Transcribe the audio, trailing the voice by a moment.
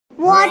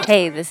What?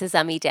 Hey, this is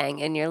Ami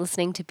Dang, and you're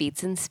listening to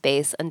Beats in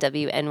Space on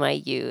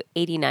WNYU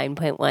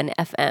 89.1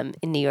 FM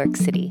in New York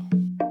City.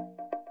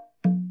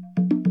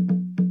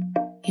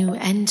 You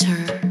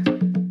enter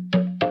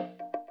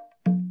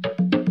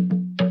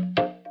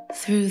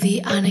through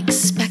the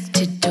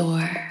unexpected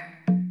door.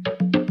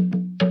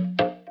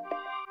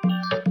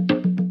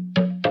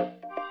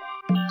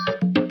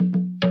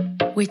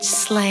 Which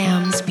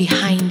slams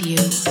behind you.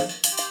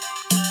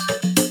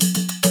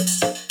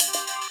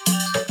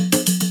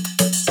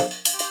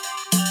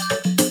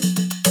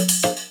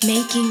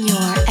 Making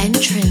your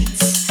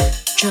entrance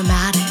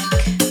dramatic.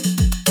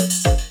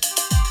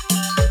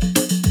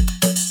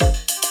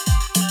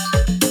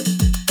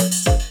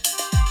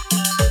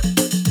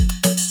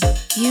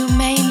 You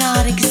may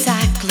not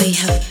exactly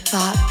have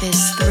thought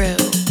this through,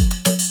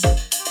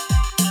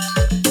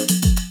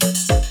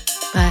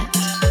 but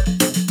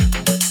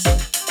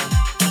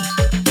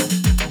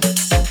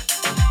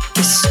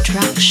the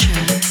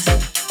structure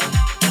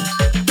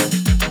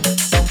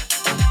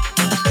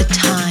of the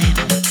time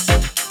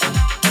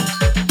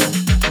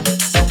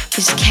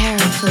is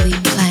carefully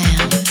planned.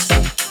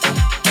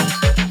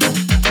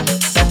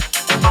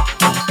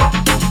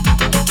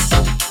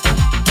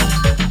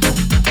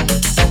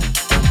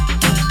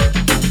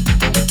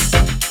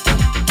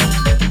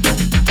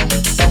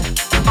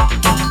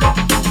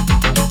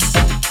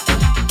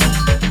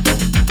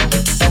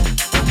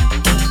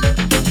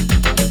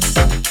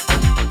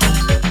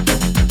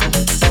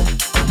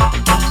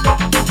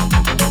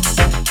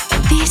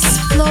 This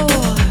floor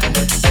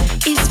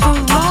is for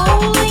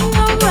rolling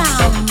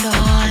around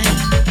on.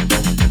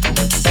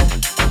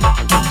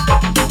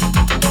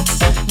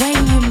 When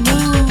you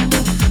move,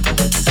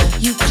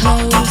 you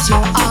close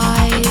your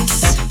eyes,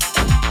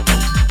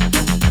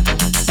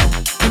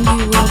 and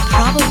you will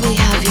probably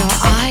have your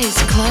eyes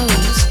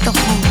closed the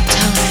whole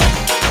time.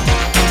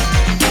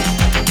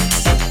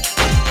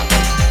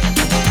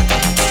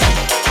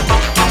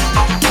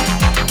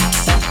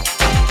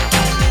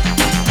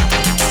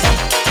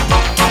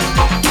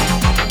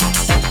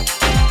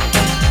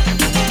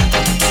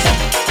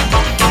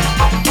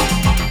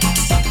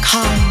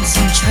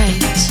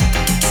 Concentrate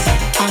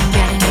on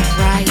getting it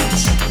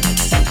right,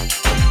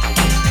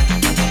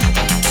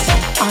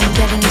 on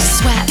getting the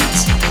sweat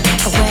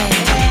away.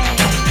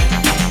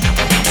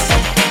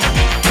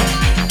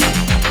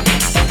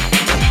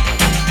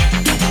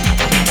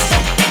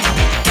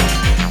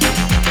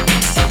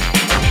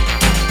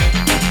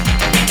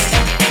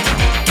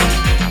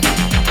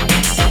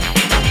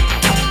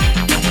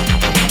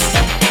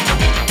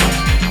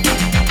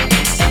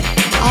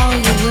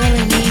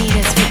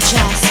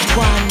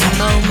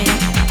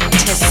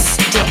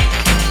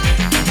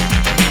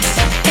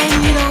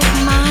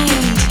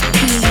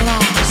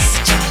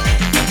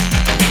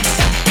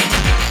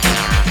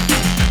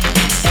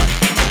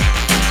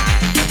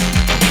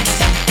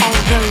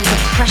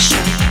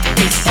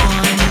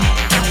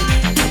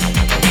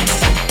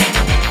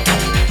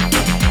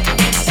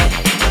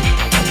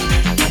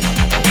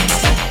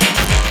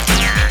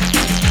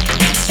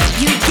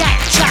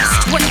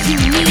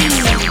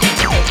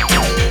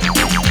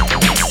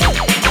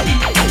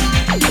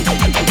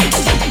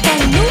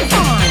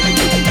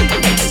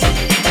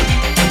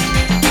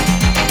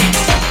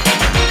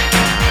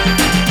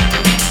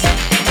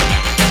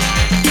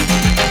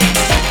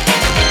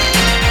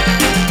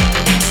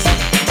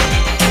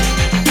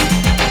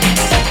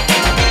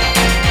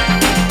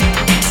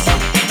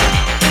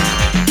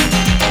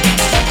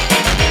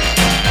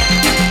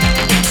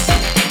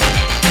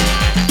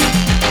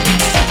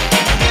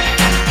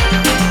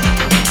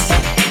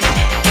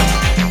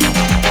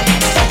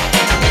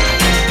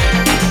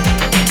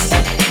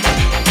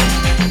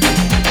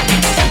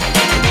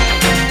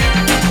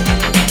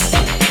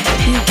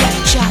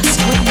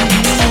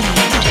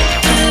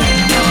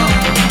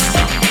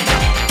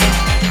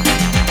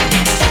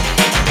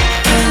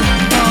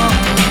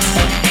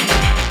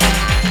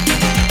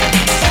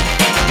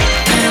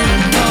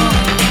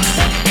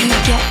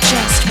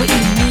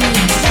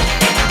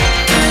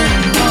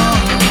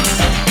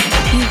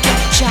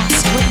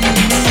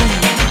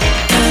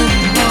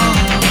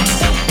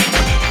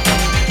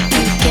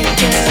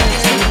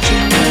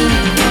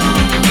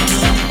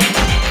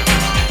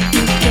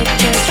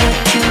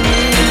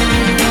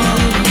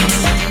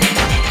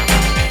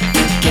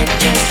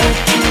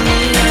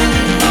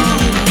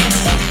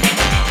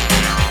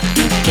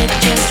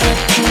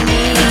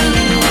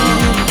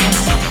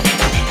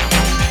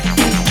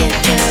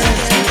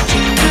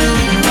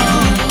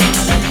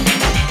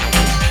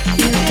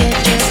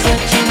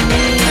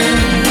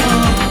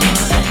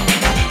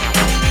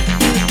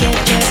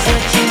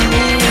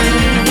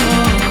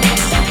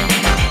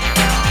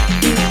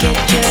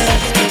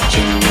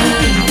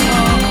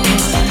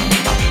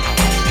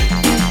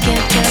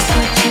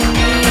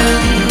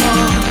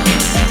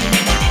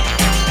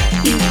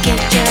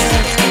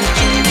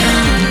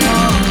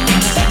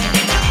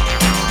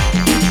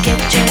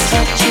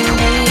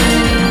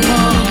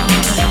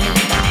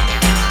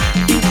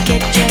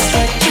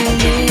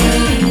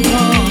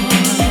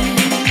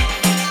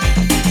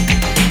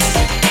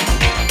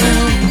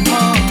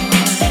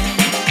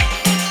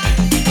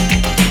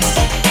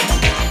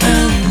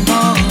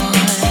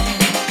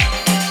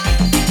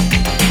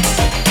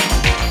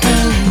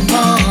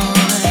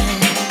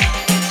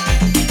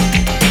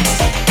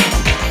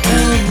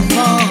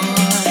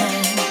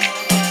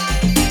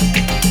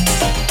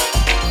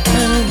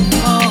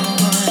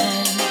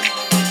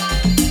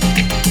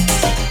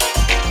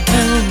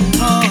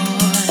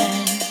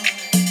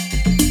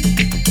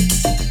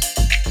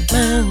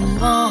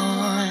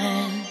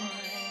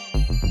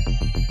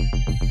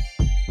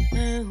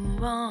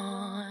 move on.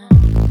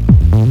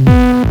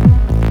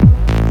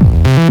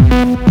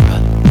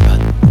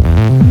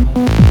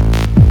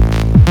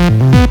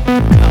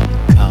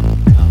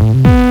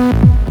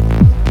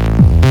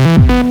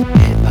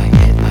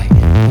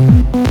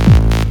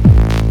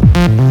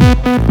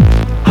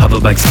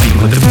 Like speeding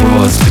with the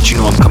bras, but you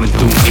know I'm coming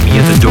through, meet me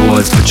at the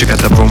doors. But you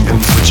got the vroom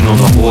vroom switching on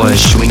the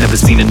horse. You ain't never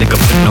seen a nigga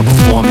putting on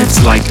performance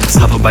like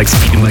hover bike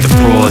speeding with the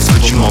bras,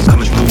 but you know I'm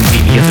coming through,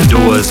 meet me at the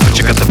doors. But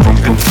you got the vroom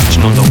vroom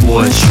switching on the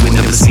horse. You ain't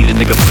never seen a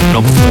nigga putting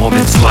on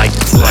performance like.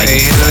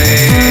 Lately,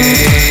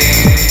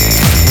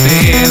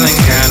 feeling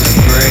kinda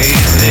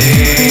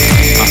crazy.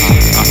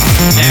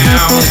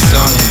 Now it's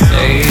on the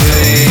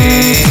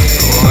daily,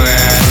 where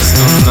I just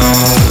don't know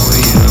who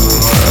you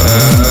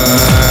are.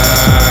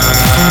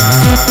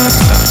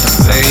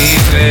 Baby,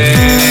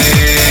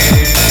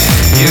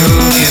 you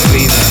can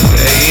be my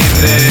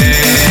baby.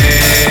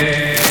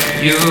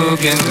 You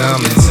can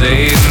come and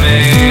save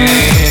me,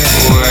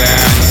 where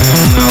I just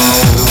don't know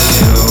who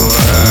you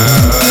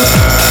are.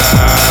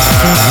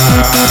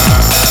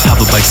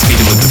 Hover bike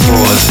speeding with the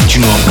bras, but you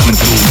know I'm coming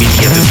through, meet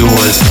me at the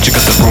doors. But you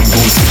got the vroom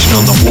vroom switching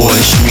on the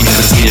horse. You ain't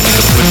never seen a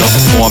nigga put no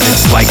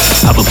performance like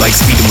hover bike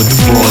speeding with the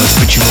bras,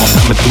 but you know I'm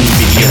coming through,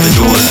 meet me at the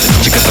doors.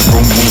 But you got the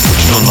vroom vroom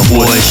switching on the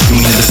horse.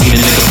 You ain't never seen a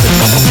nigga put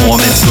no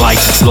performance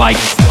like.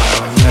 I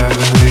will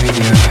never leave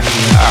you.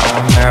 I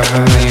will never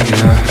leave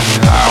you.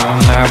 I will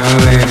never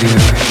leave you.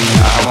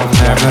 I will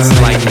never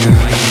leave you.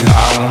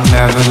 I will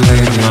never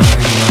leave you.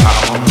 I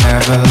will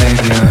never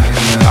leave you.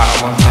 I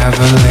will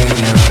never leave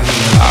you.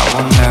 I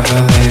will never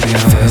leave you.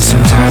 Feel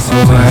some type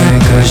of way,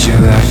 cause you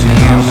left me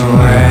in the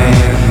rain.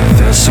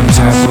 Feel some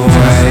type of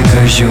way,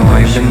 cause you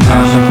ain't been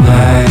down to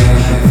play.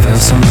 Feel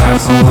some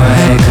type of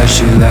way, cause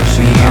you left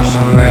me in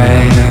the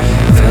rain.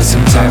 Feel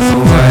some type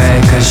of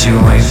way, cause you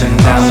ain't been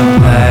down to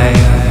play.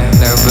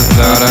 Never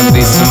thought I'd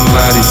be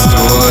somebody's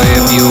toy.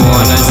 If you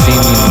wanna see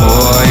me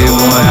more, you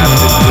gon' have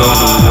to go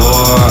to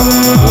war.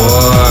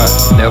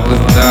 Never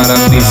thought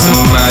I'd be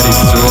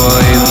somebody's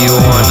toy. If you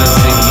wanna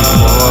see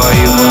me more,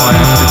 you gon'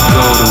 have to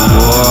go to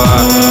war.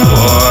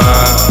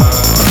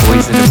 My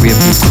boys in the rear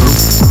view crew,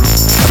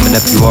 coming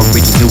up, you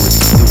already knew it.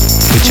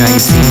 Bitch, I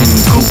ain't seen any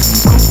cool.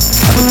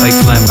 Have a bike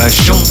flying by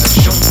show.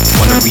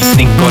 Wanna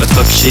rethink all the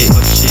thug shit.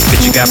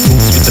 Bitch, you got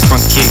boots with the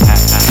front kick.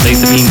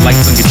 Laser beam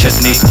lights on your chest,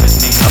 nigga.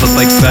 Have a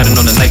bike riding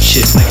on the night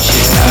shit. I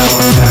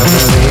will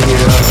never leave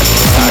you.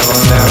 I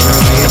will never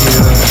leave you.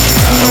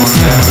 I will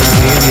never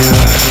leave you.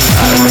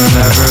 I will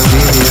never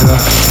leave you.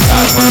 I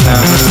will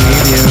never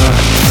leave you.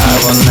 I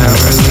will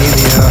never leave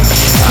you.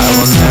 I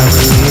will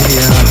never leave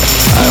you.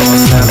 I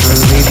will never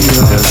leave you.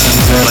 There's some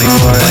type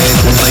of way,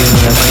 there's some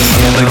left me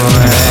in the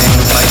rain.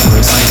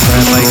 There's some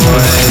type of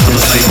way,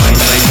 there's some left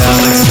me down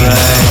the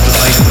rain.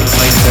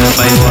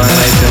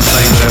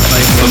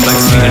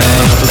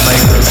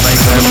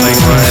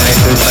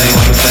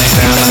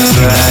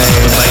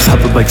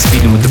 Hover bike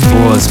speeding with the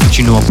bras, but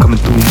you know I'm coming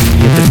through, meet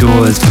me at the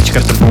doors. But you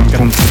got the vroom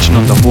vroom switching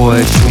on the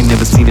horse. You ain't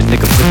never seen a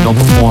nigga put no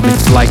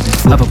performance like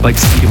hover bike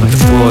speeding with the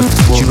bras,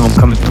 but you know I'm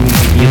coming through,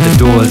 meet me at the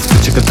doors.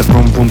 But you got the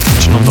vroom vroom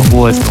switching on the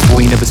horse. But you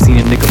ain't never seen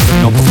a nigga put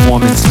no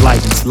performance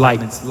like.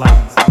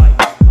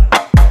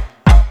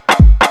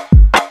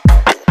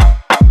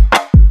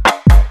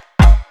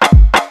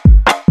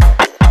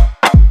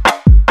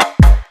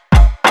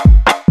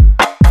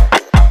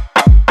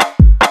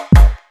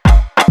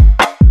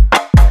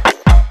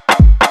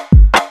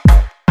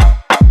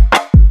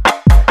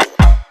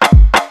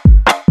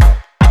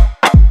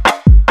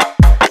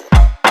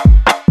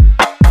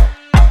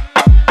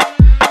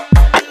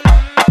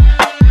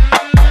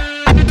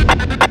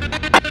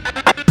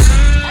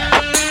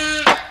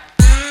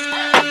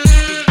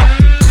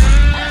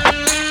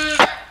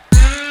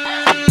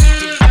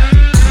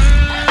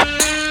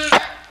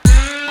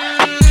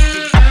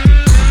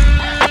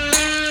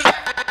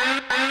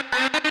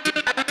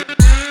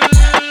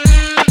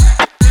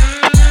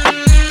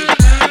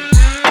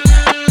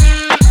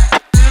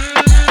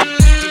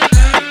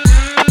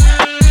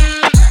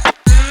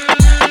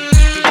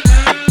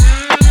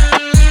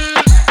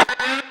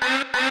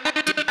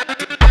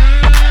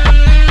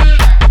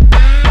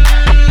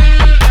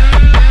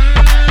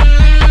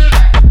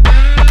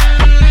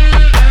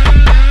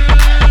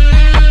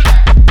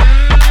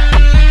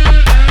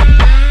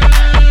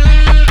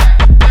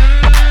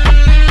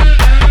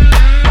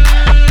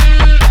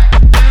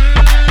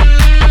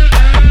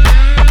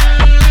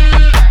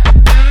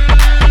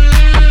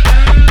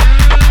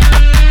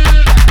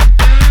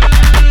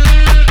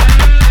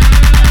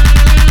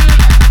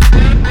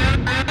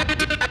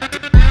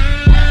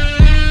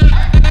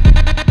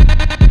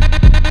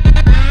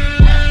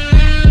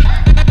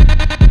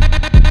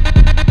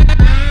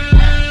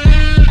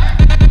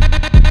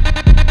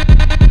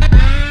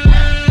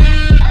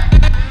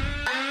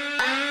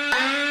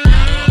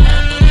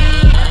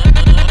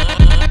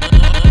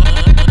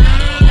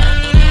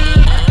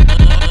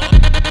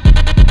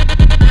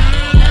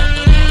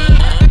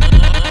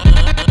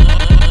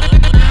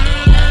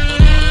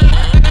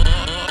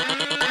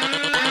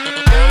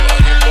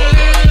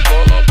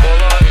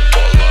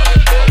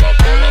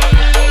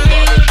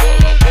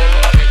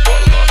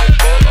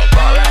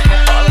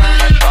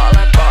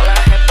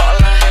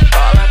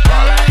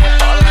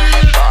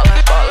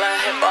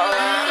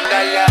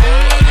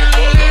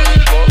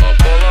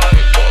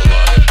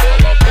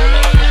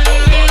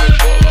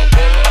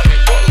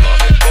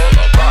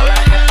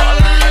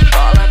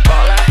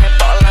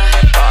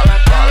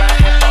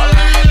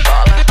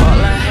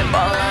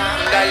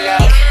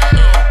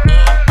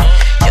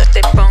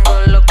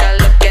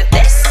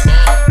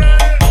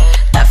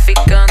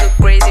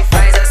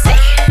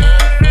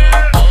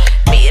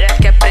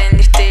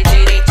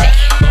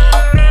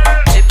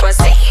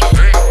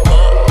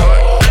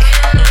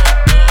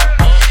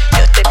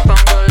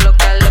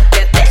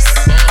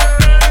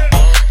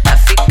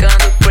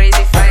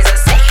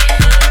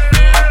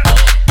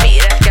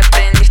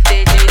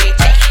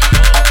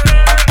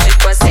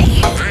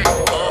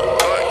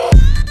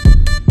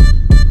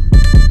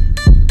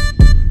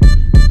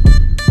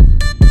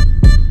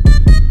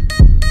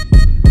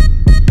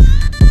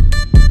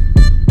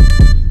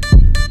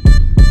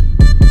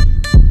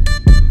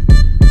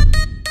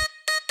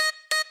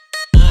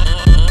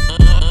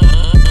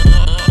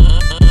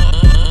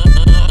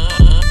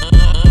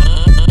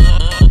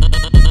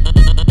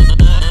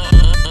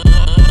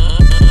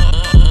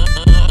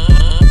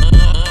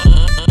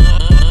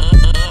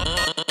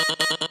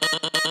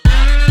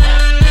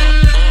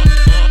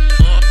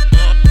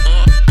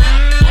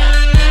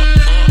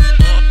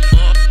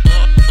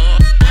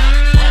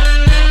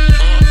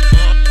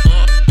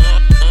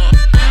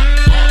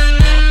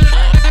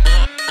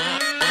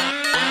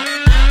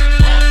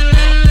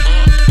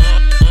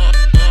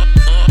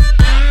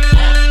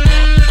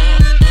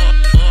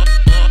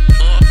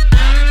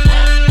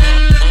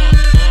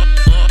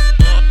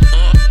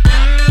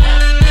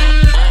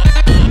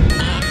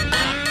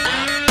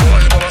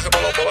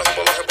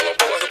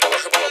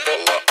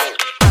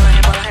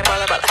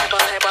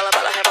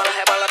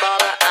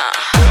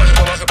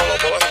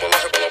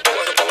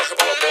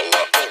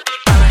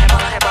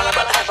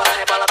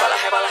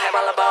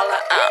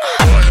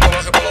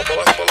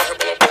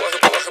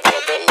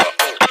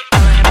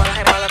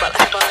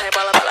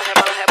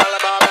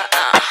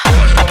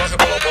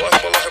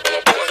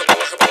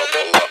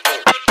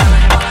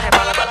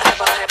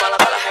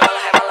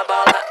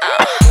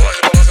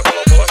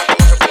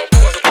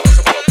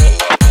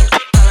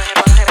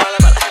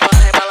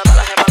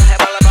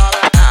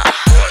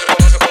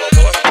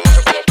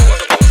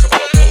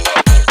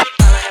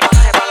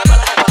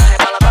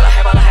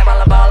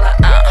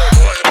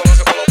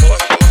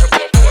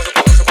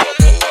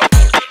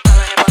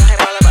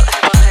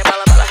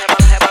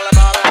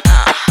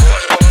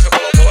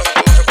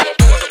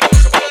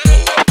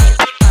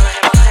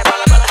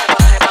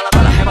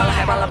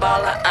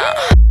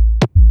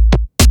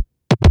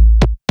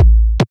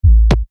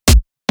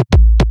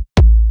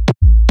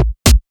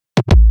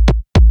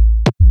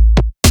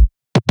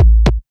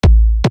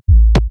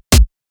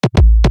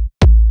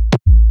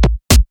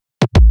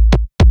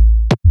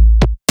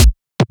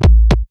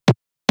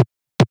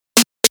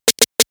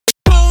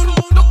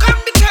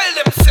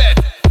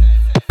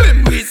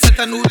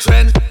 new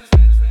trend.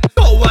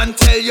 Go and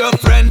tell your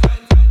friend.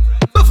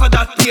 But for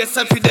that place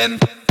and for them.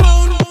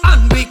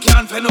 And we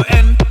can't find no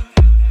end.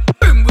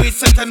 When we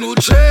set a new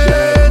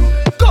trend.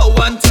 Go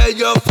and tell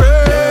your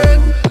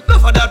friend. But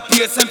for that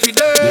place and for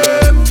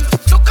them.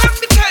 Look at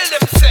me tell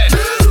them say.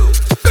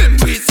 When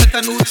we set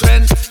a new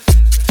trend.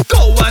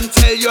 Go and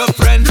tell your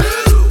friend.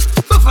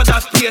 But for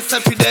that place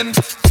and for them.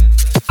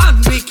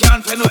 And we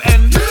can't find no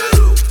end.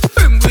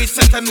 When we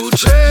set a new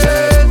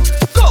trend.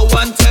 Go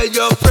and tell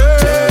your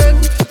friend.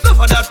 But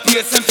for that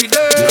place and for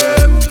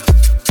them.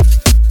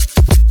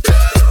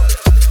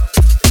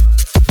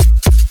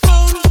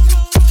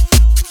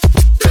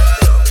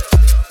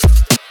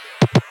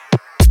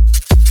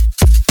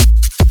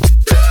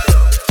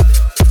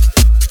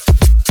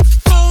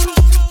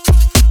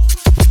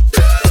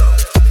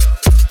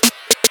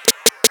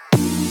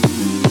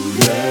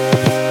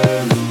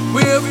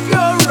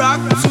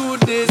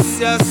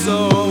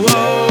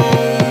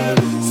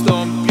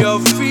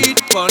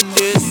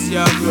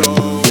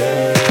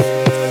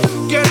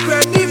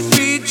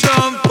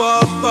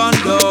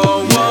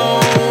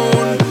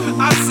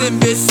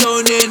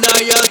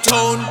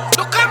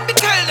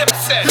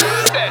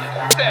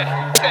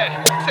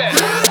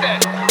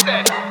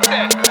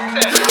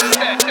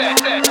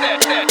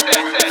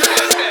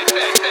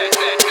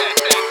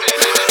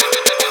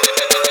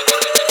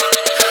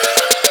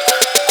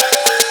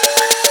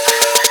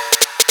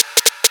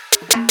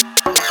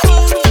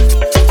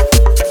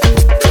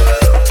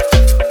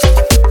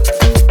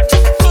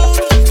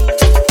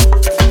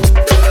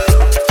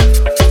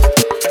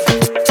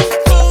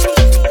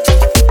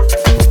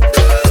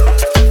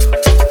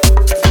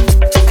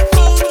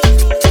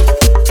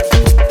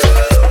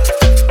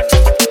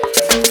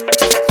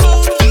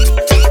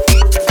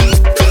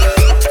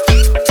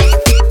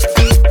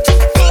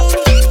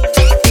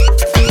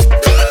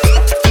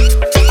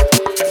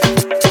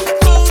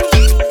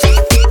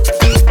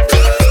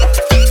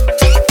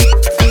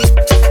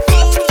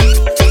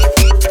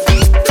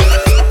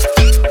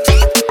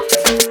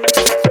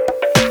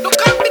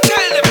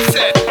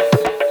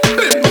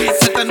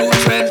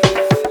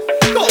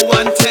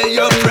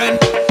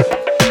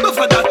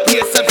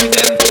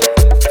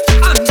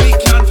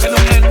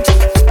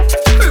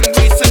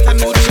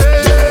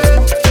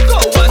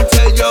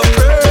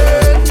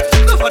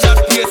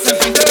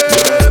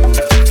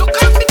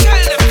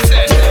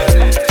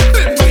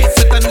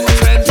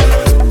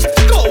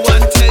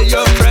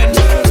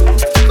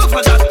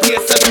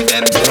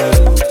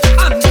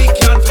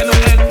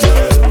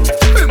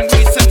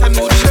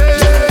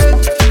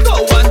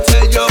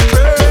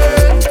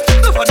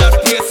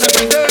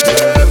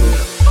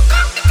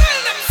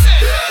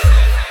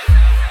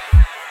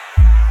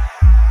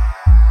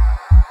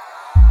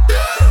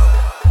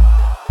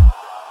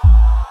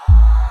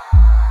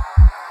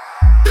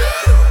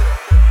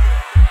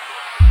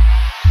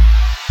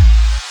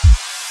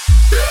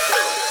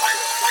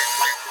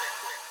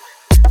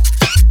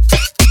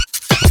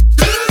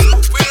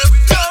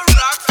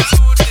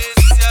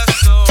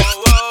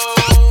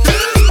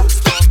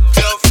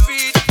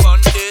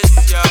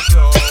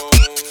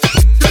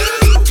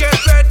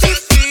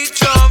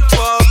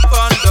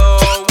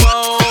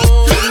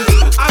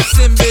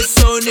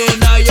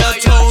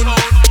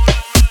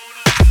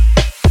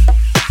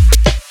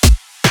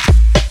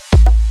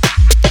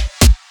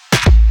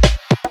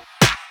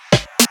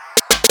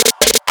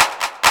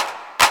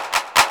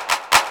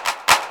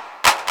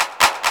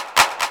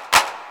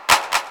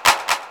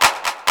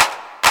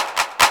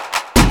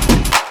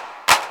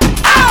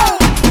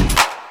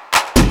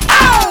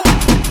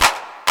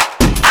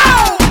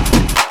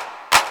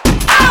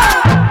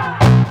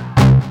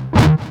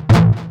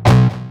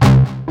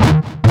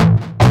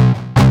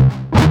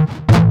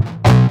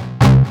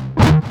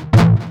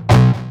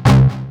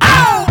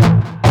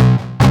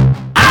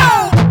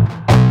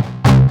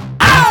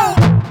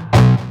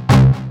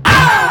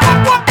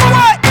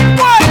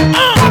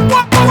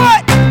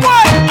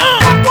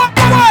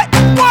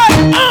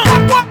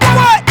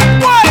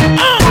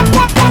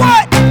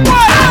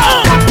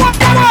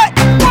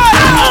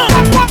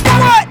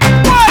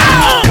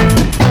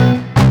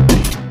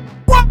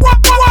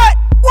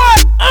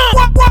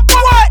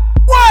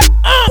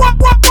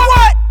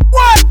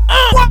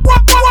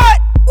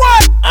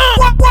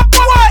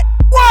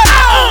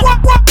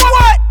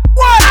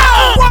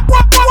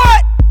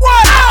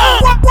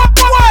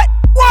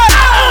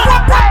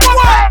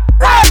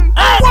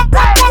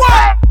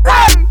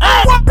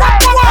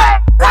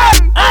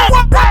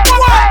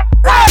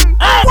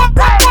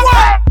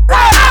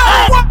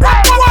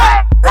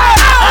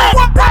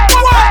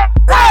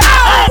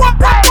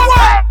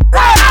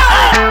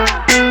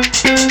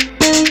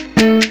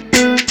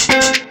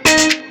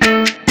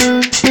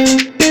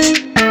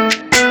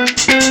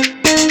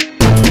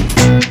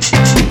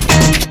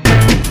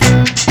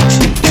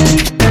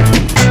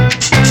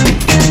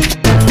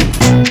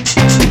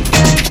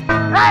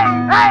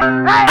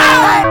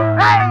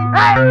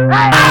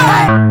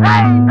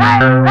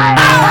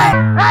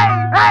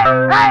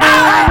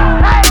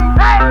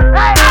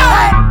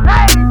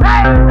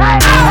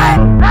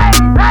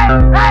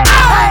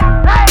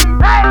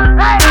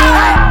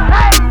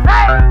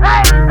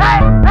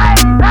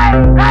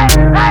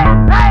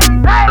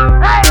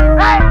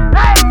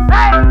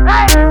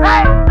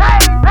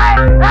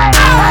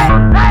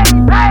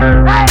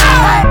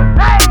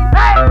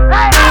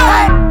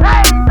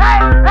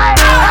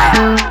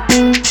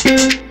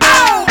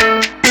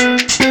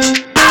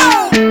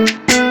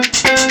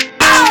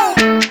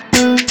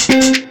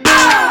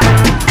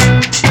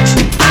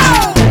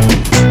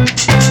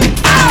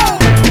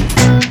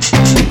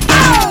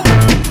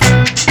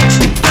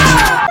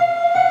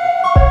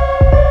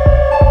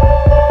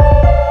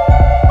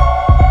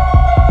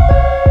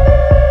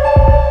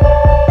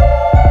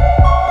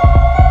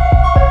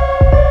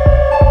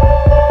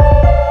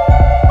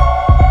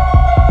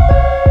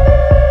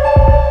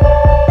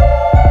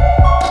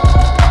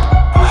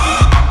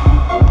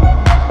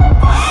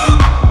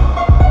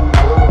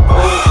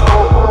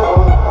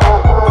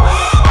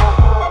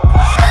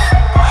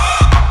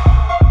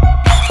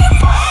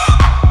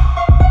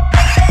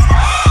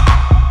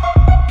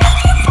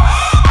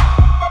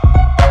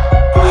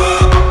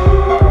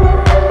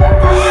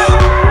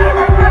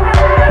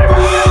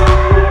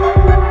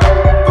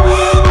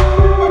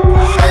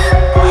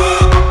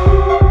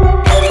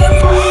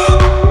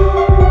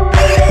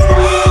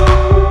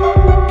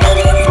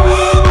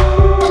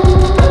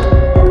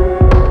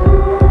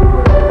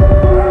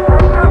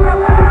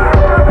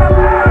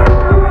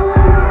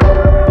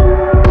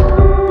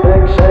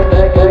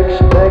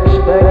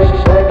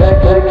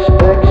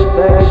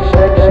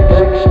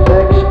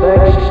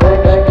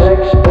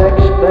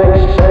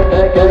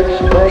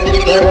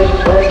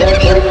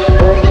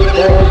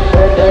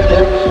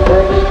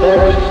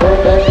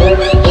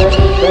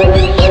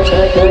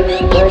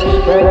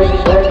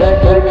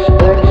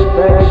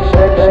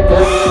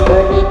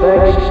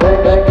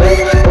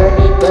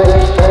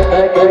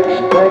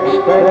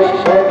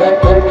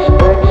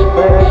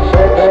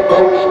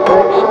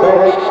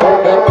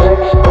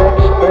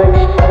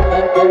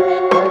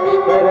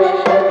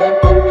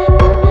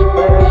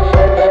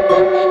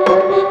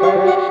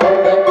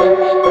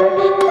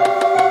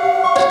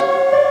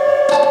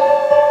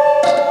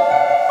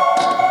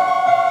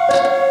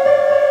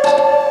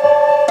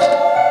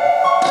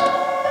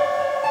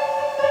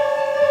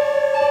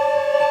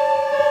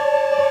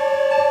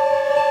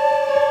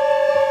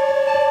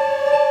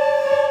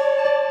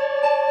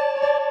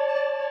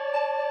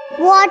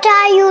 What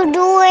are you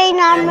doing,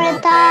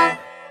 Amrita?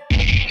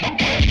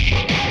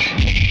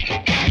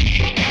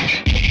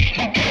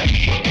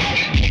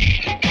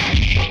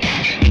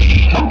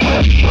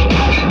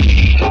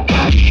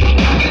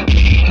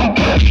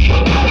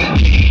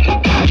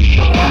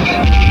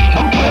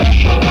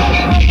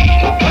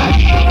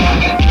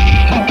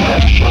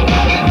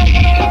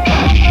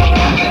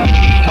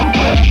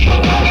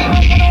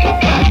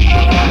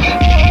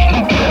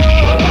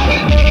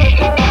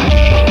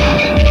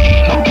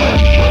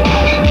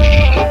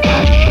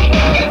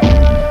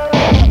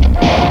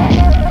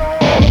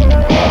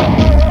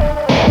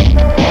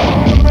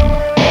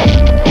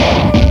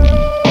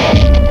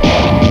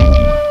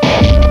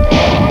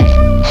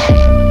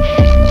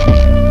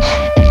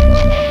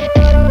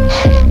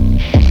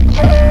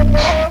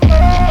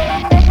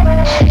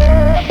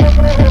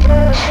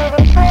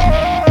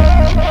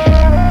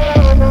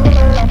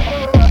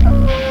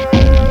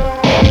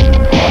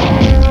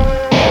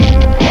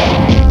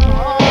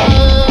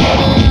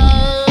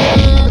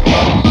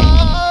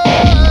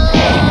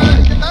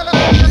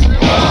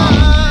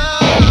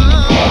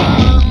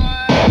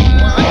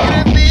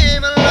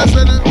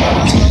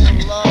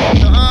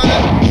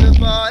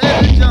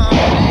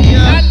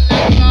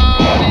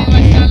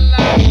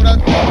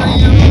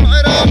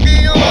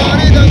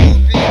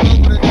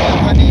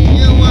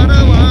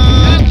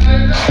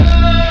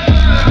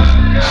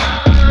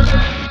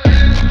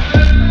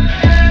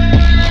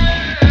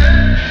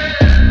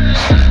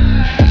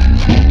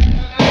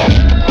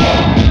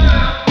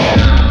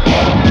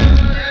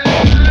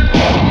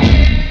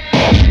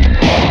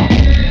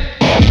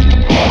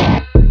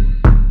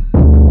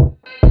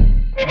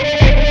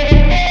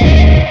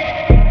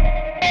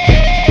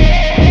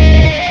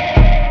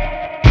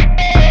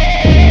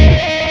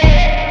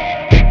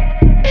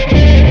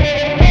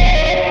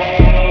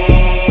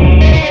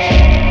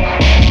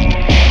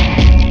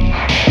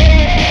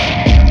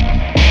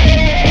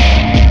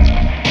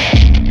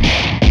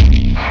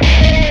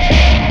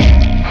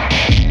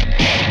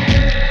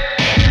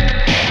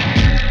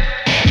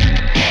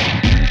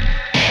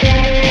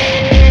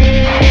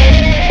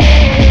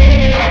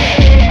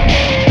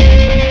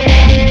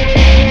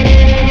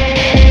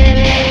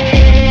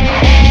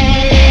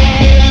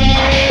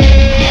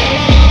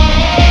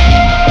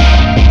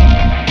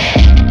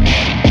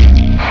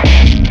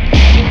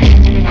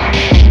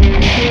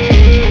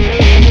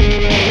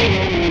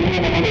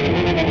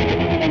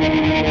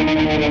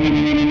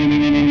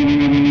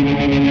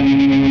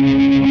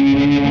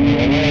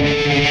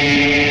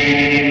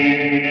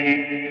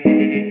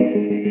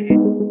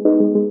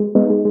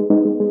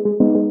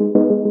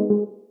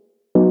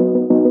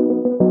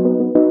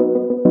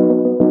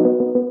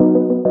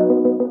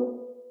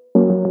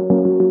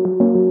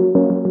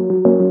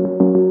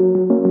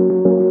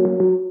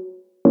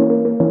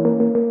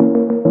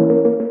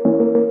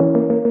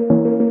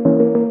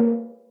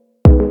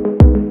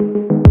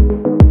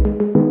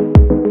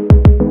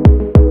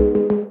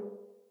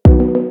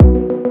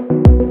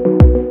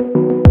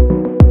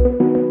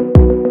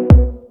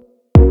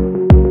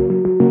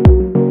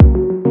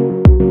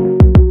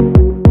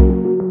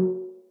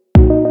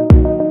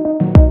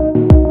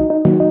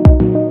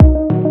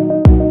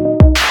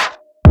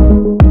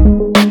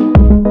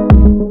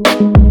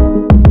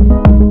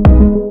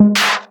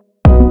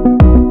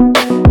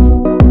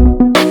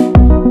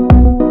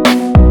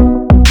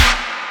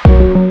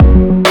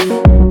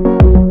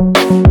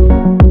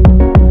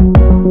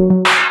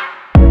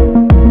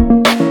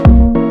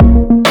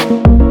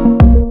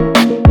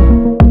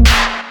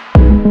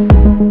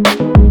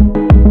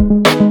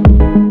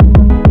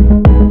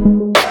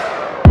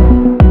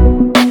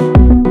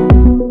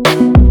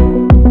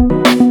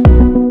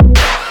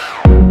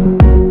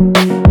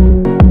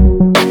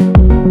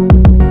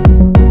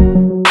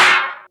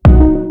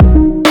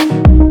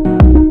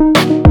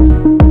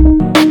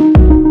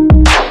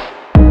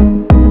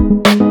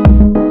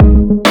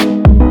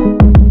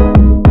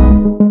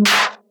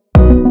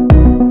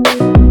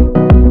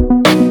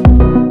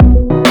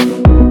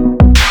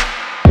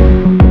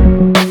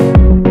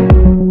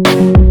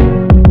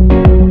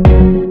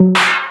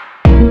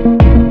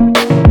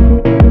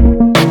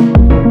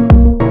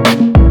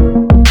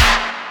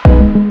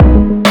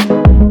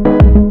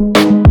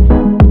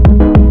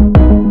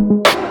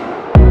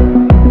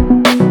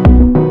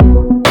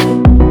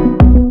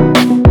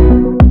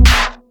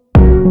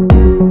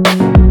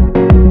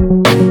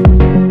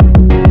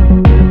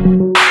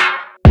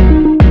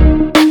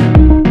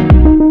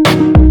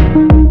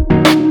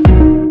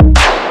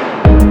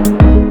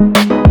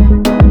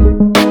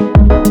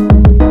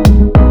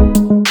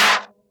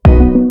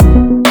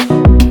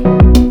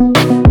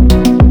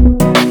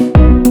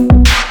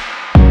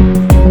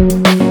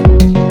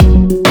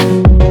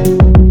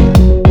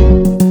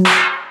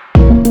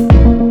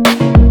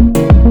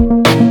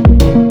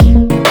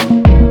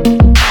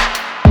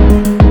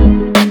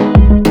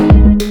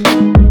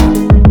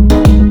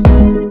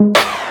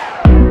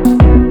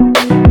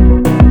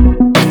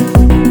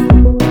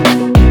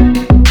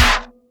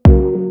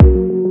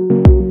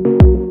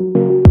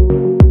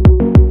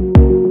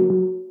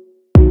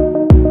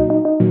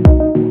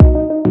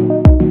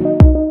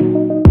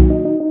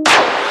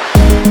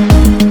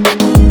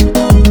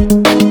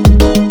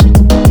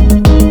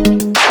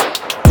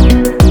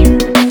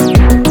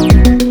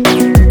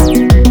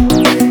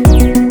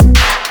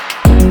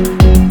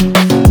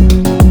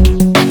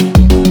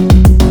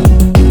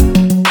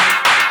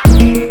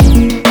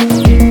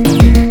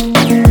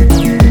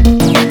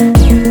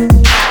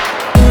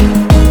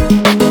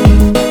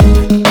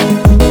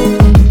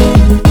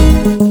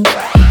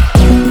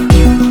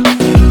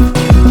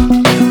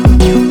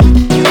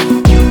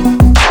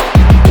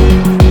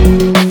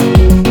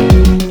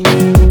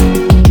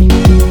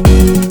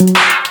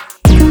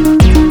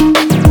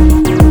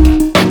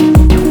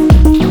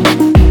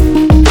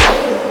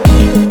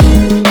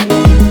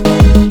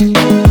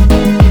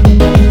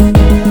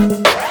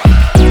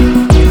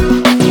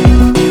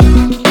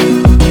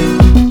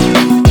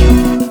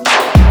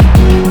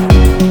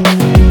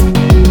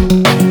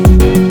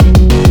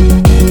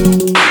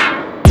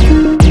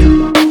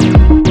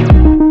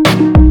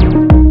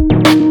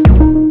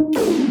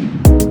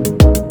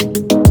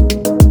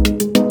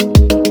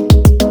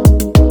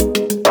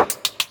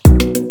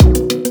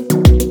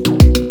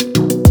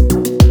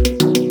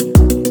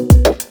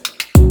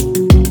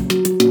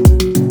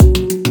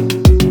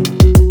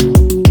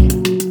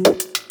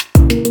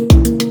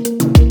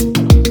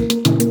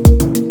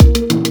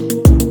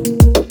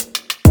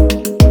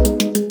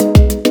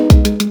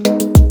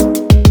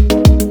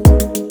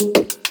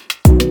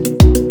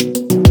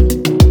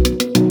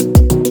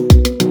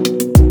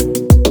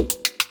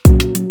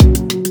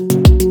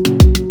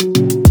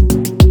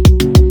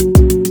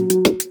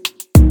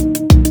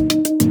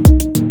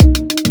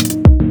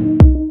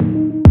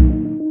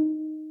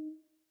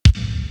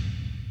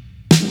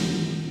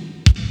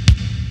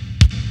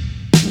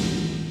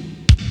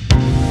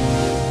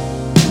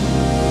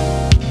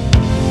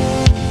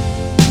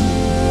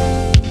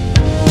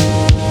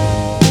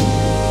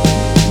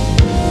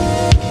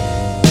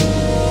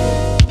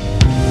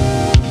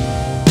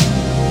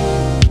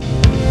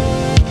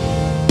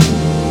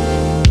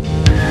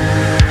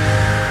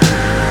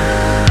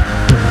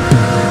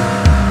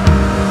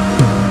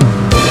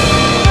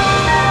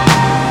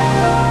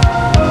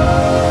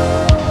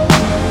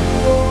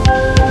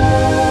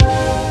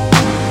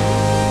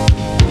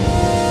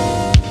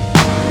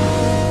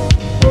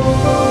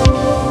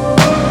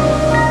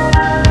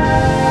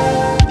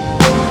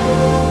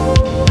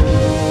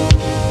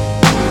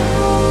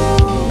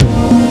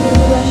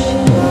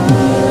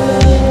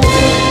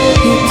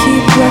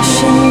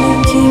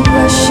 keep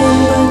rushing,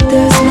 but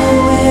there's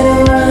nowhere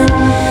to run.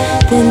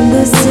 Then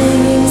the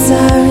singing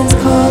sirens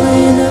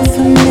calling a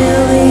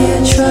familiar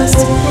trust.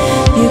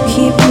 You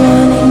keep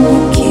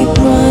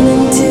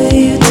running till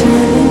you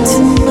turn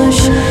into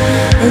mush.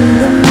 In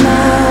the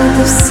mouth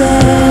of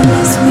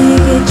sadness, we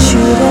get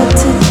chewed up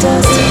to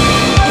dust.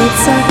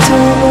 It's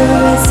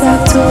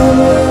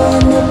October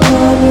on the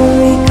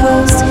Barbary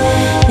Coast.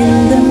 In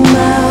the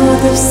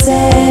mouth of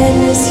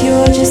sadness,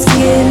 you're just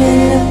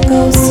giving a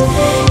ghost.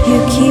 You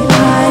keep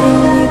hiding.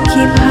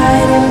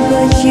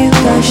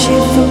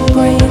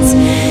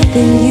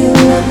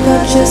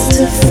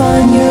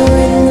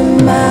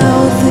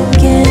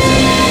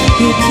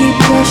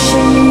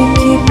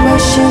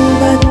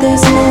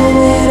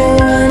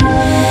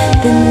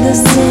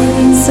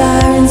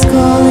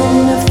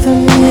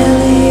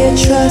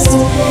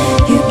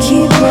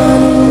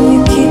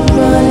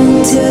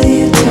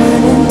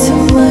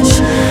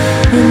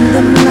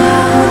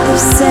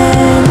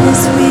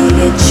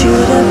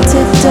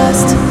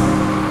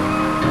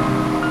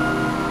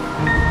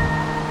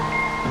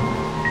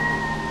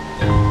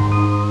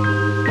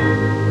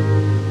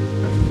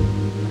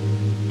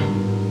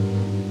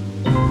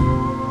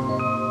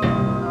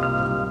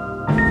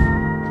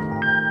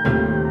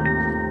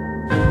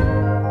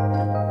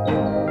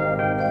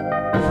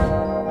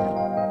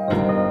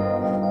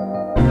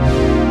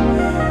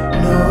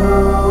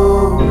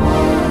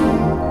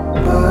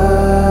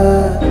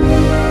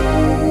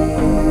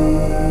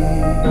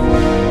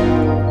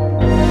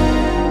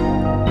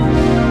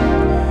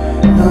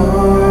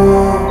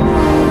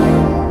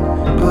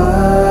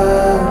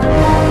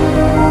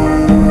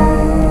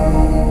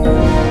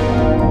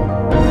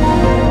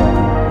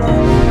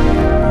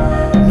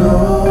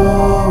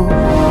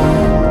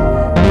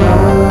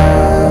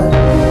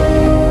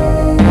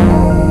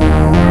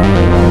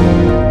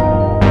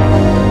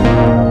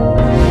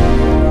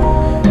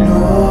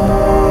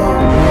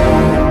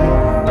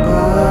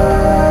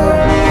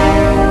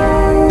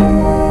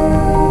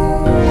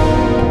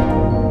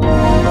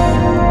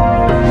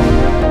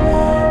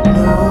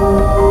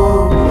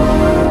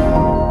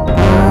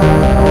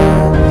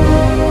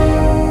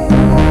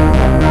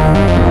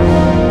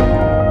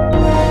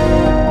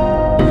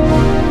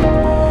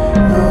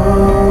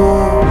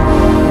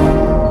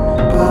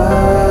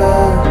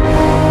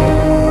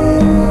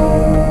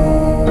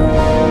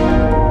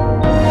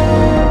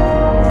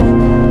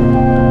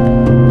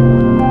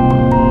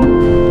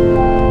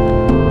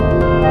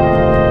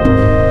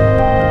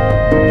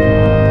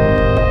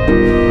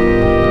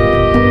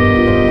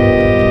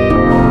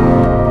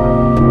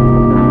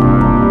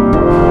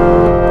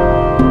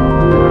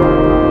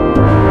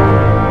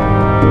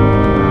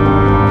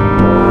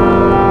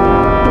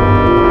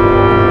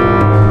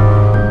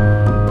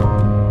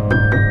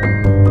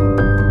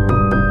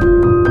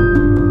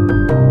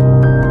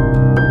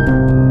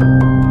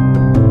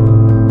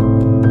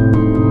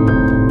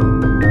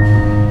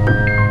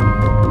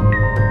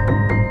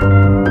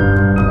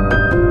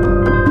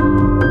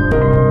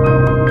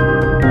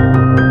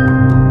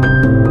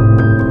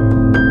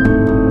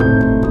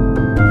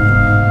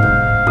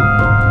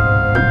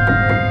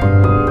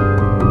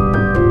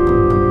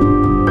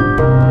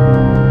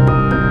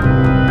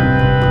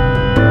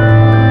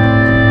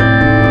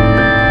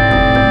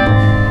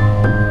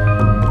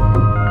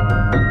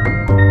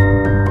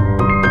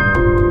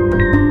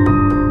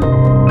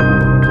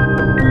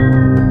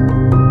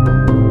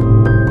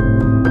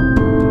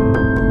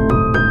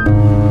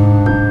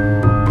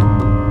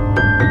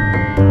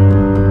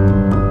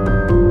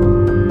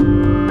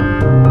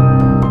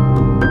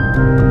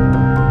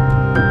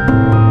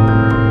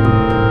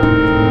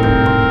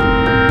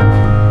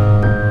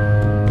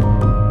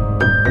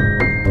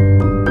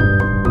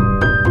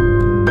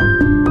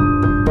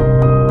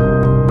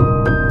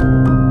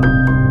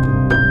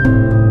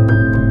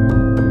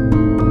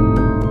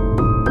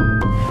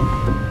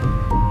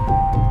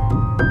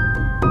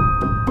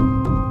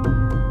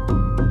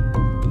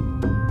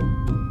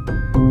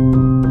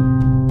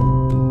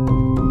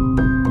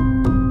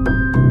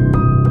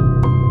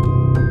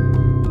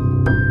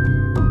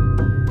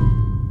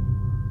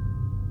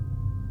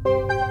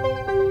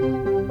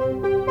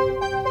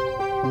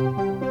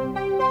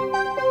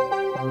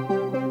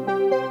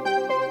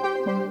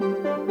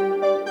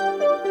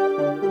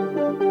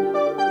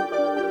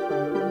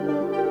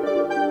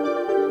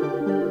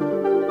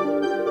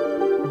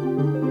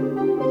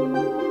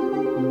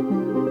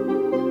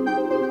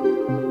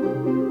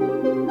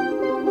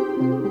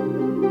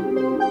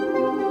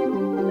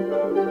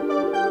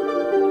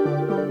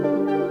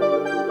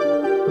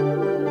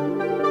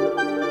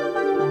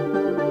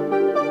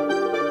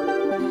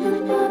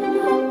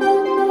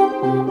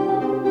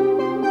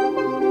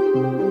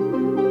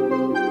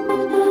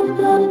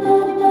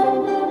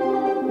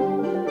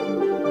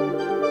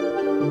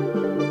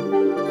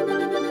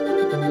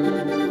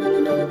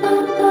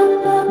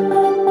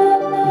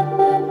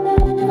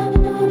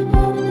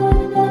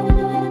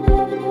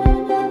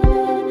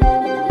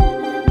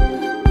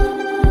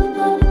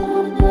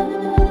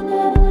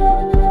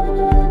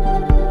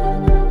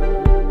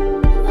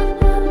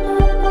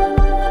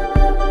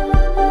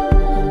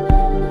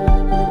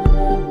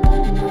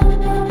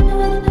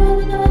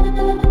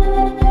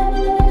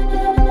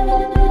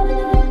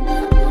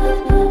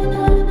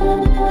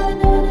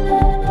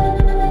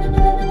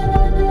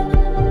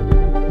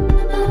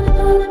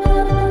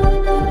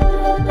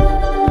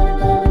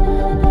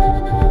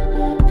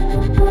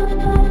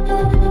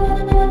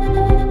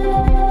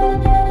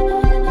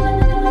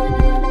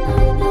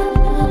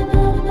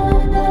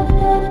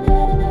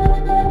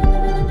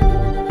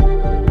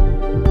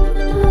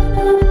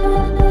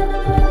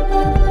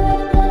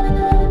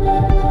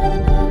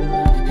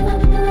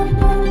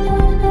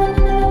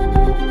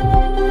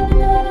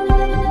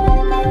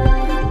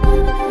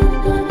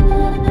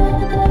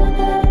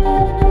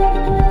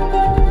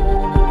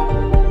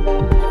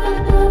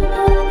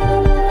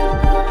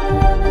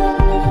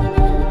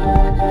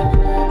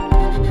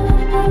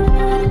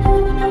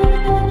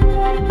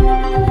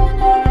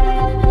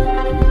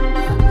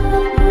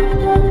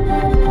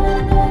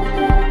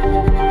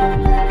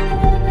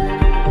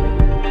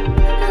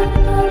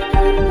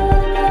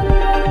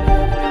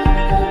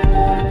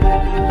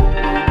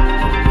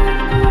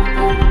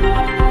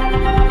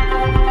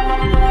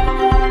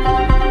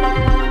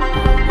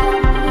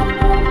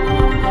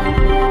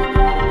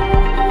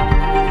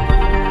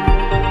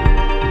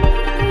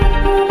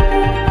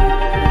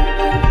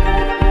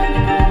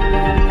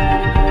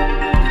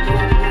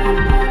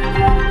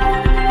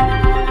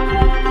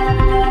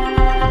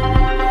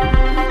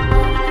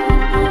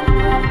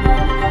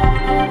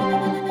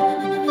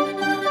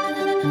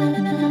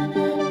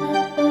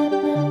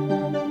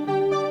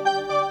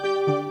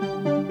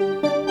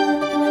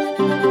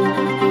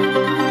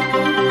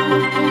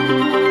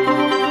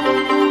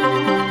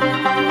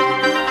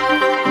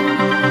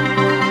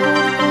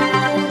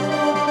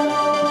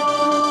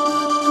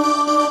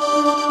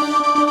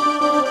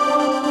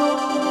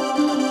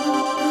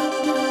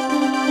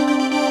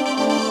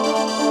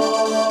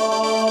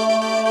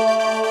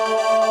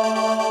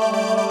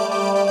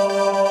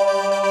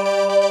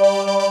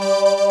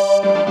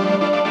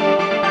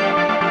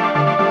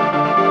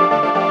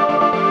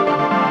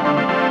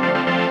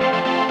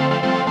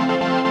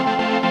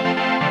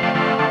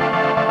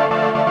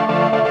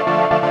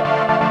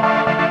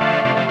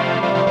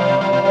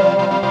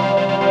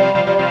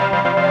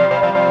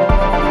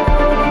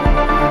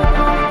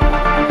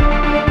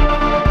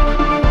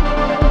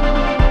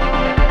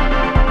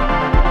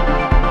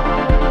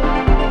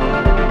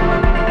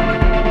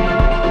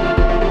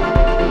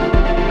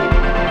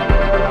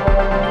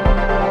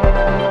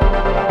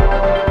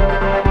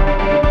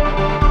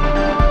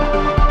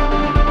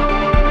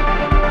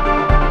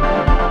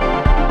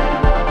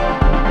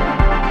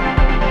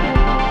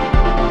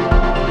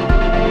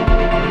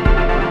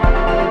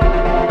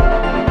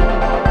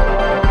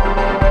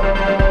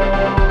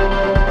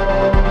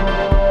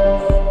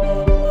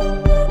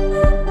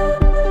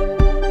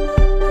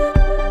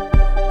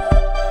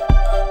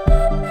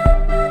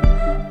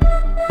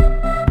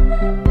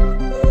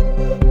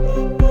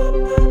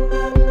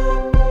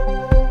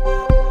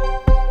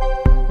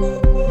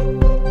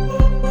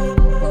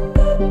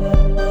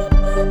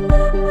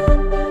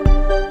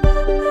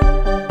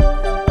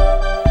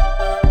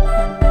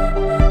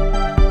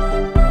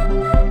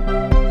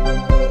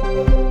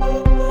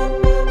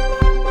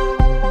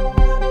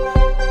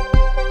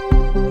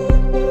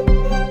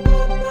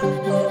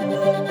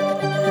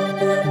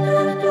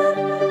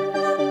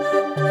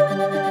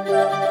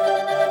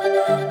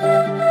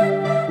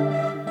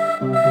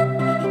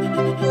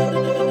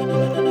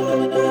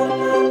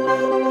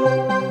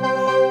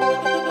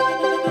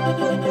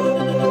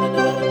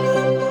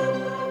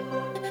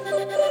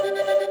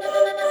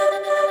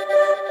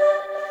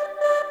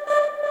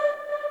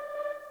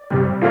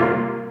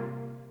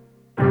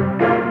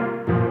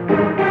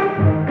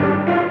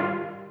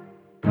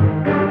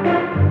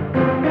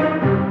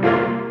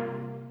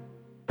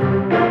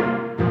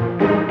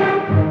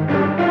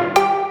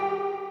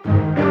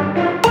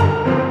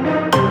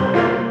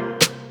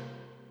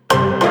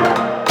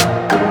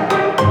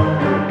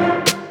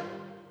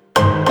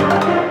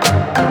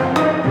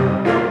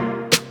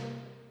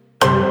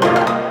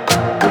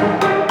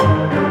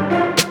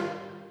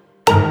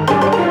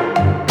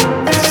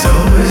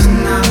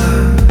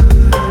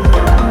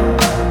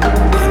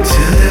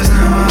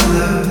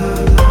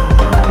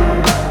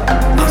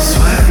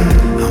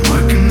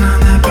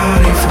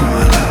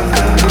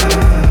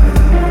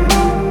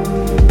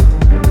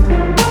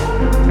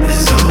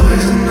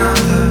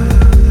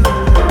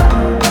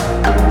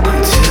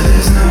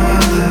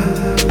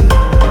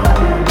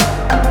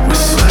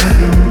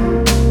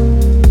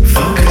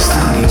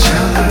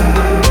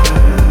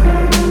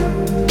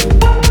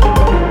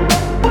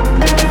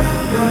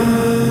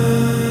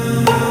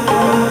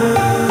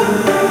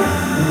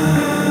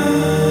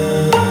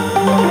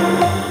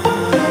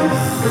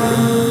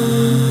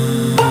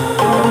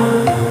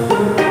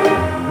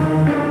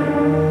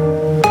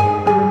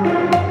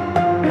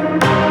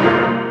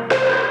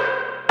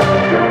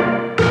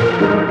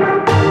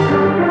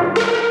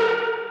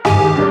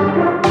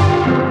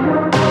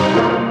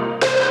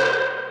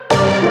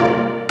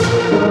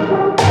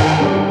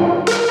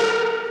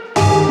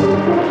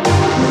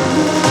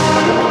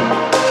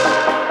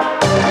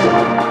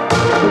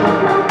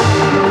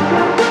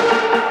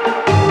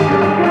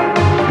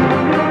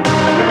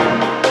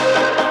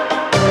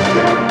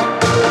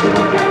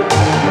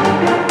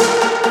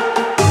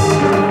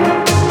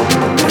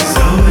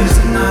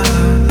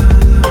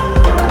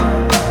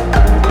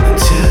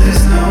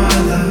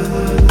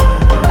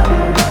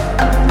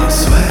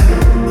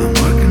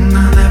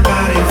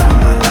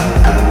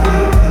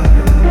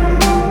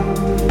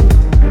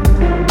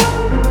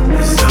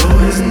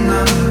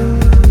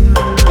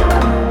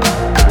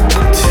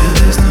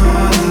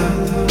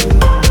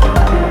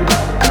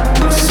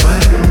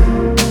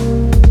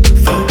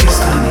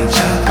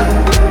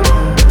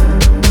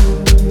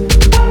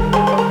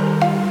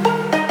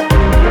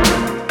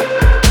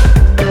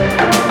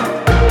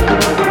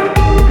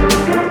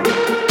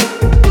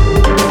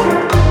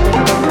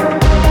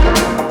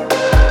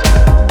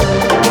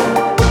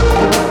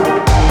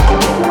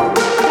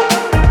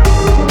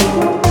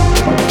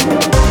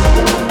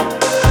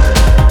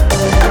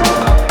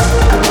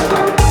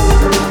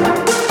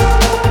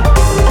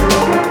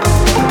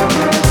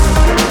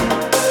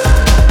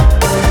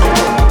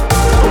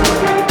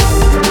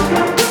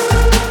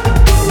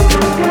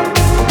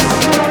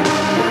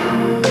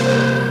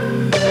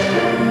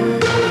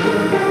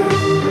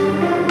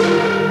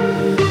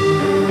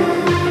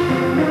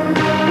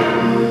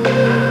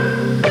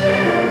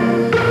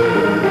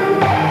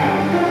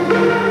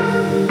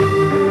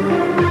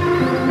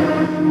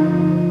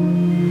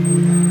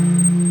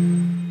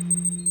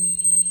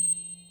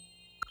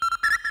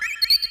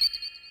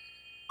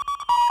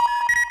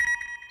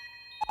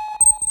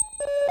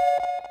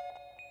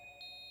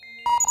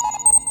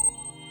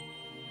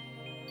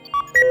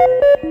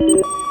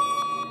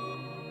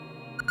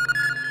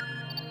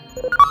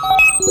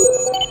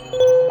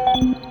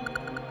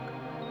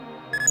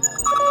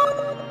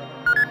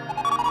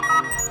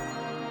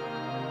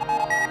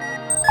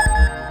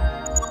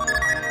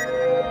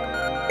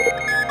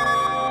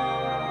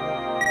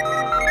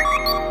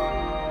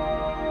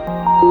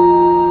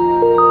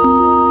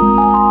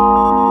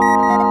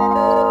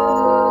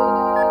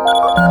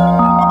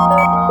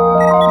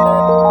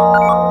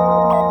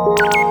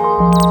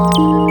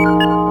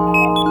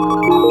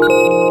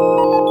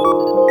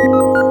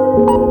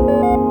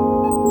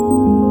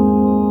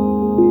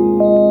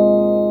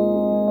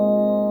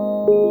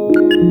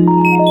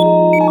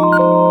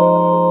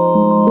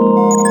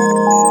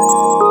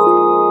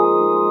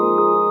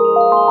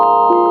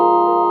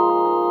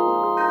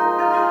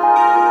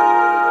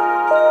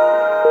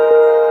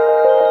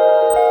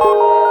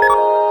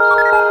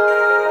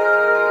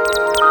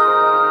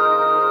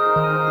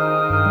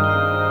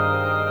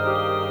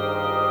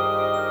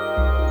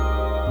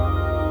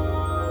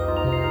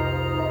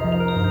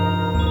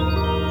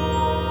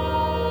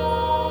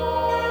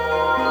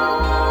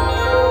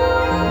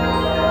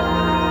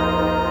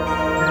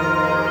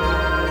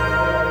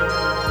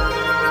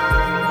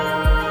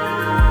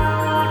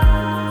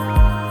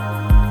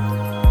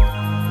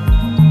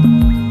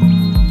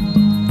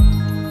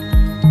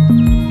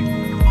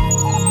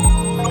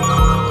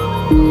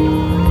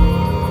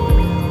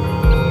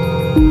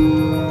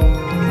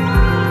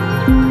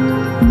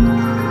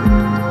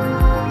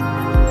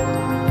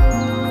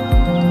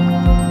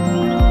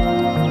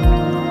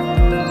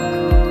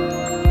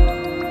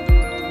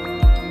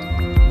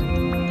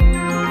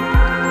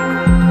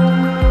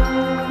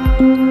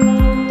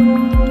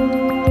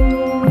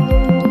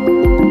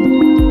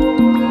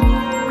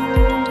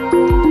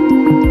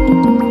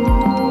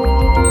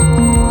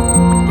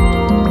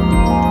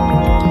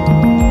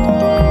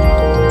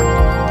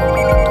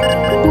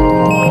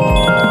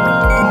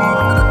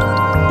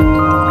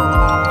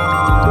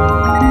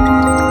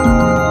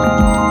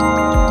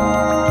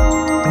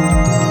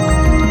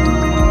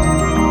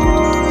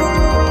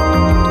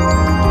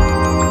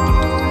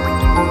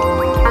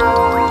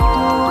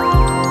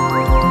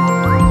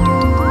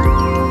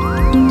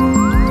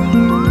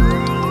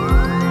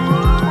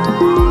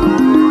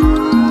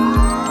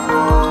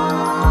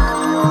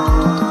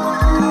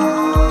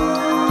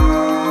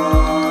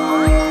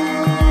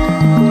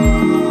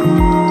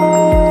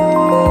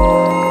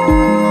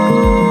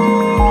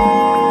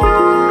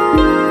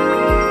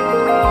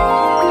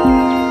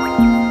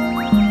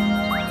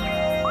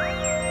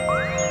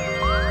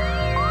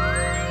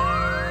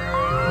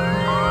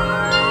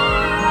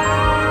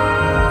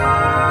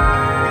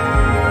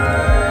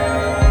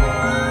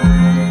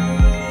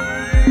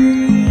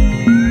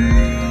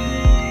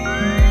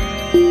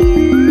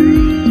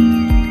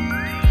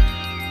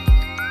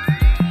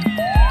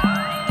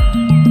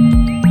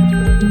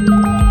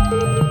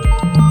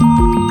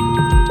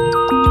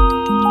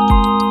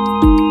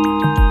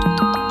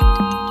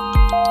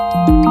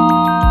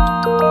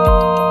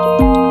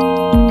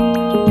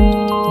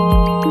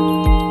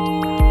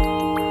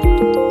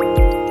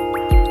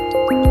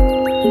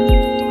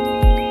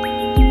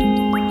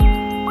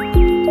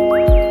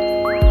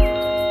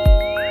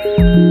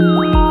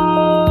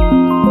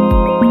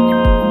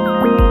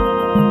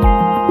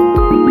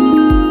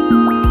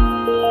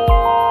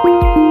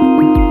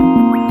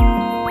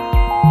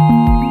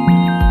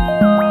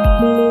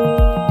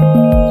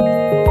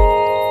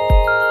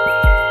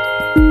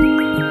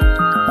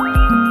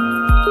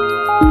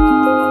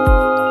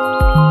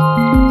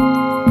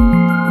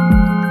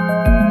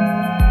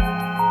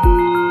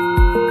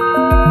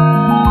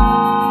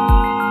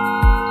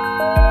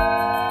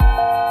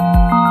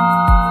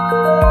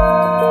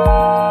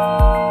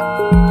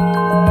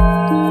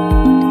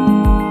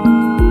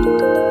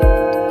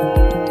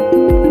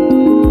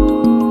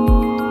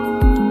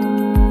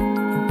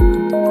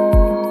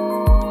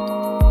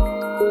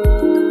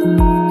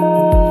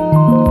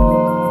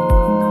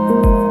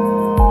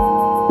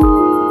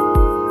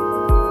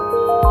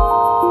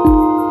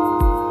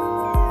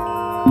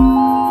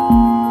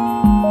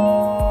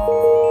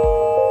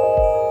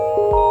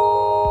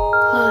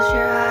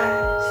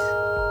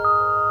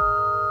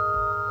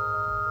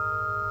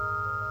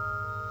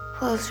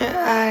 Close your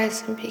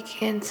eyes and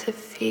begin to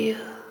feel.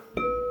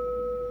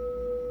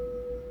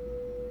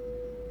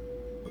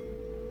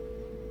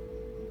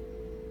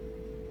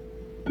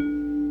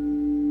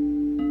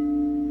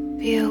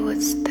 Feel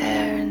what's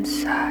there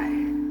inside.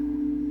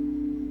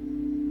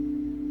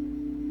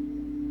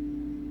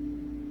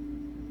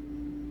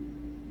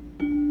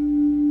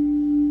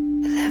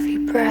 With every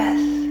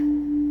breath,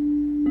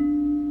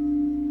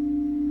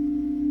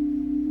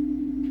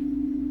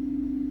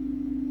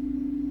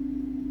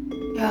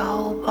 your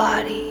whole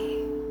body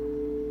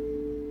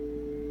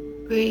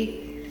breathes.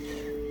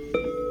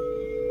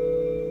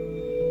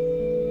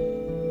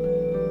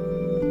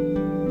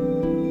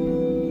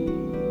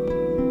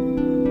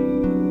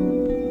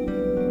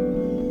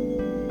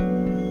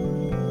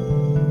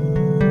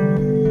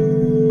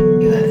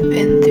 You have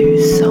been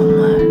through so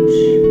much.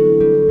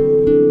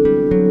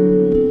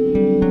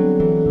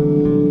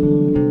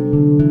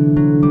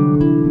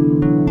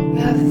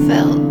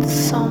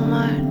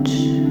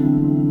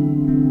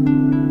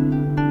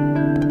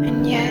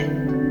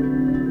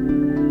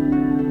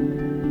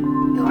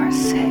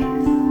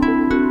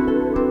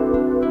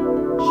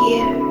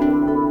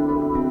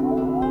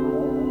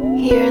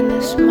 here in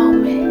this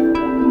moment,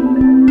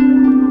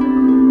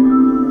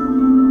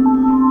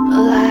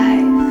 alive.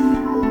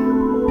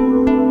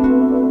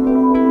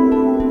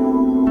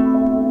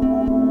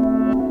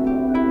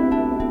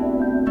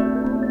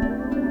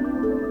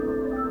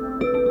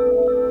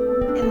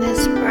 In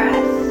this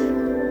breath,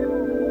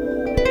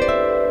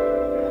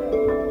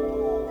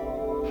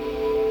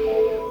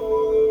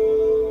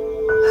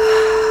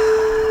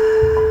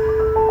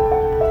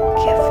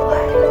 give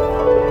life.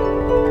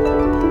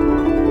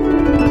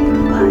 Give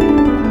life.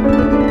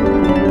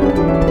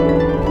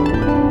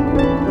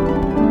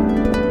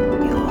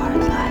 You are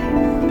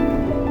life.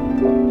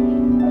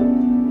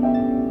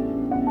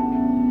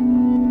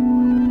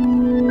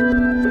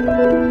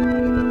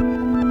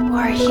 You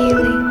are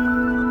healing.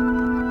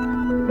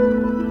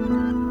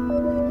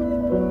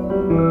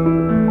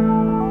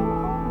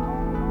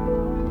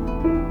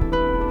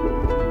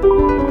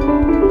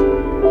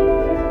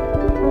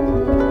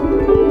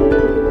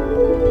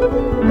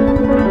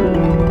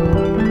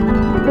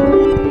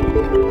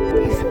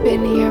 You've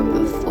been here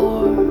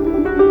before.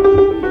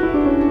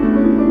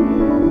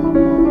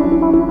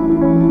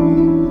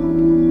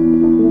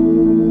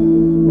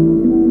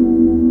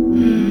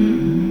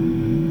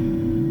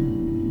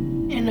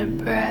 In a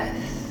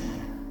breath,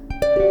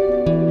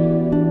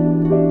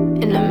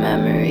 in a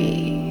memory,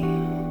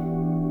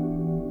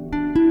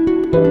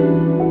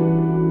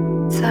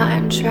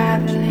 time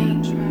traveling.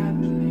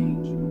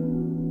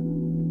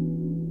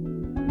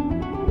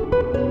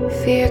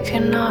 Fear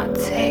cannot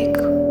take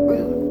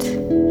root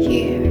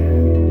here.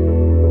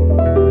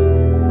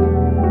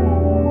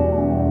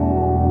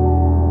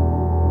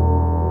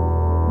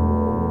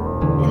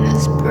 In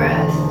this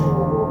breath,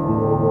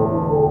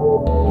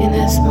 in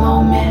this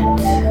moment,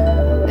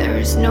 there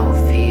is no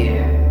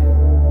fear.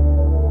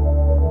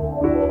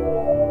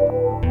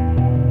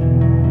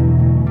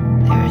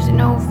 There is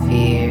no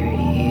fear here.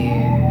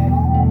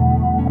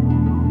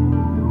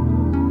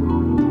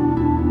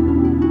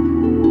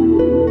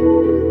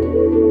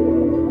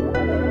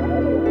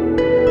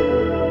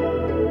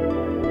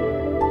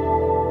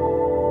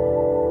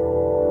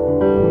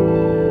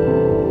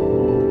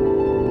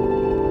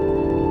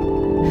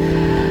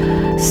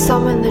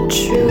 Summon the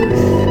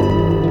truth,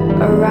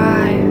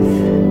 arrive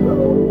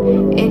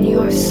in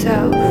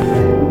yourself.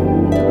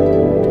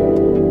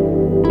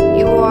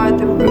 You are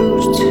the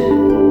root.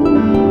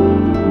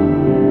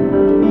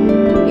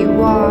 You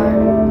are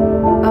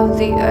of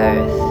the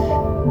earth.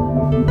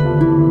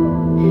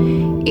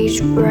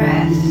 Each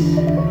breath,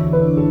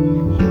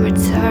 you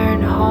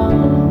return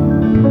home.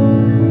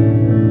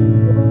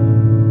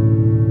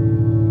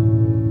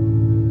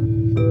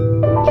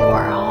 You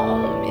are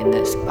home in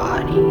this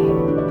body.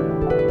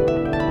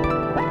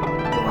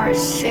 You are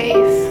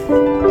safe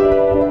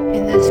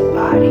in this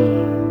body.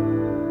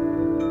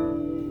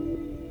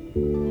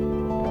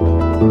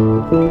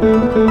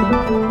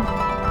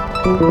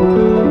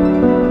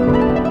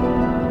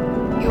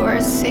 You are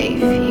safe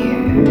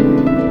here.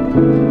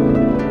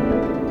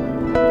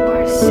 You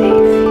are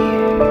safe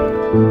here.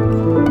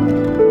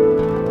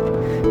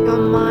 Your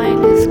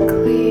mind is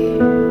clear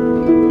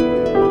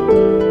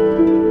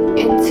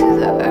into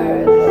the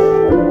earth.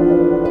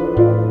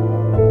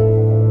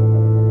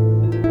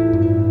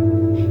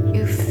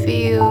 You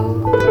feel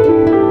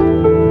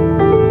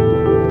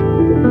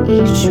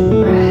each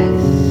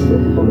breath.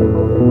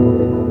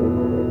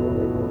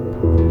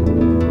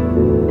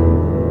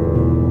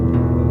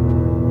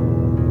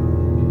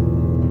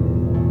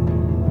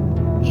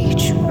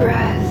 Each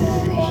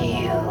breath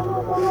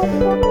heals.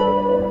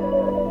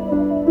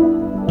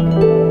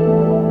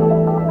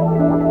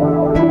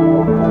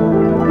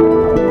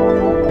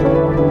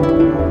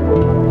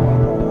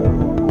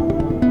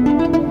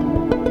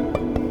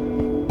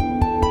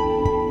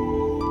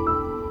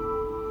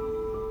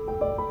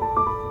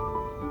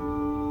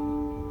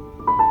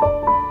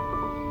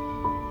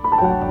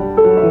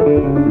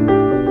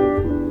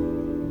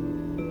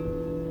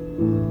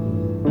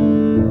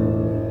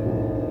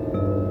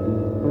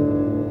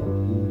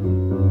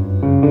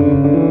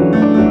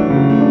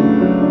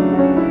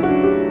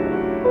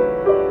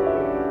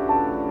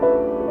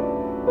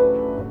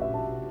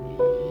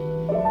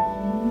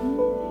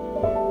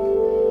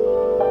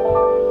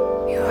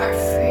 You are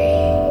free.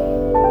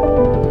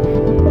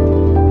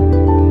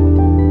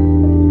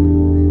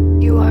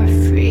 You are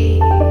free.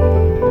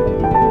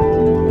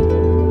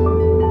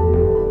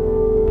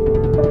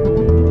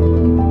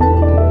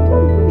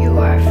 You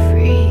are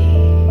free.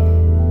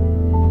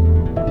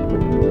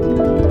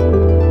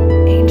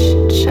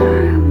 Ancient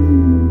child,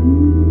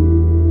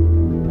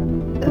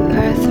 the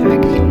earth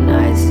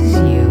recognizes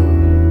you.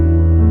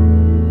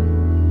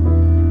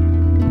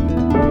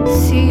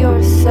 See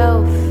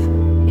yourself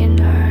in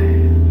her.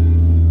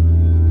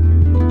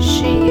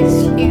 She is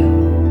you.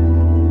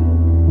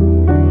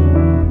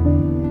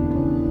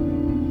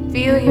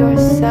 Feel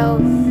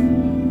yourself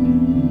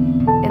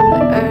in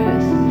the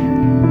earth,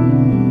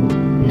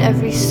 in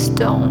every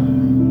stone,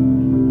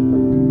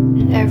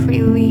 in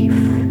every leaf,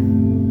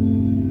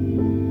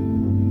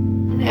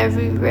 in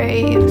every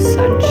ray of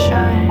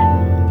sunshine.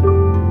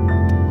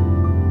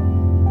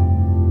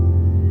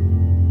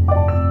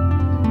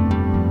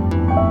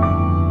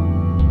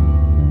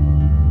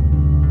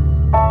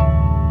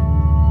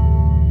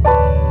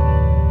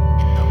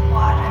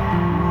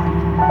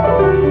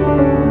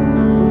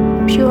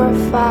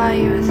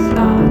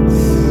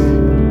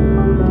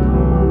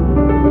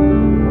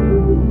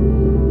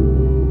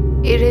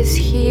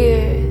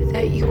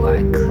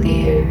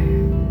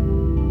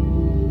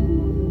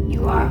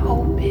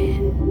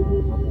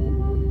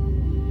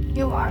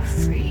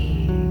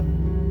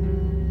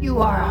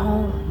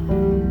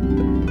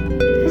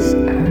 This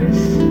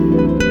earth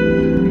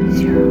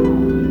is your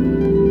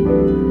home.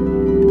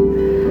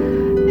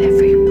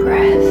 Every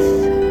breath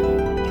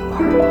you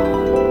are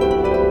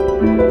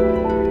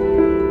home.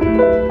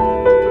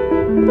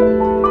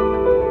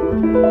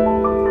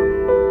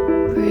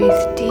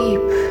 Breathe deep.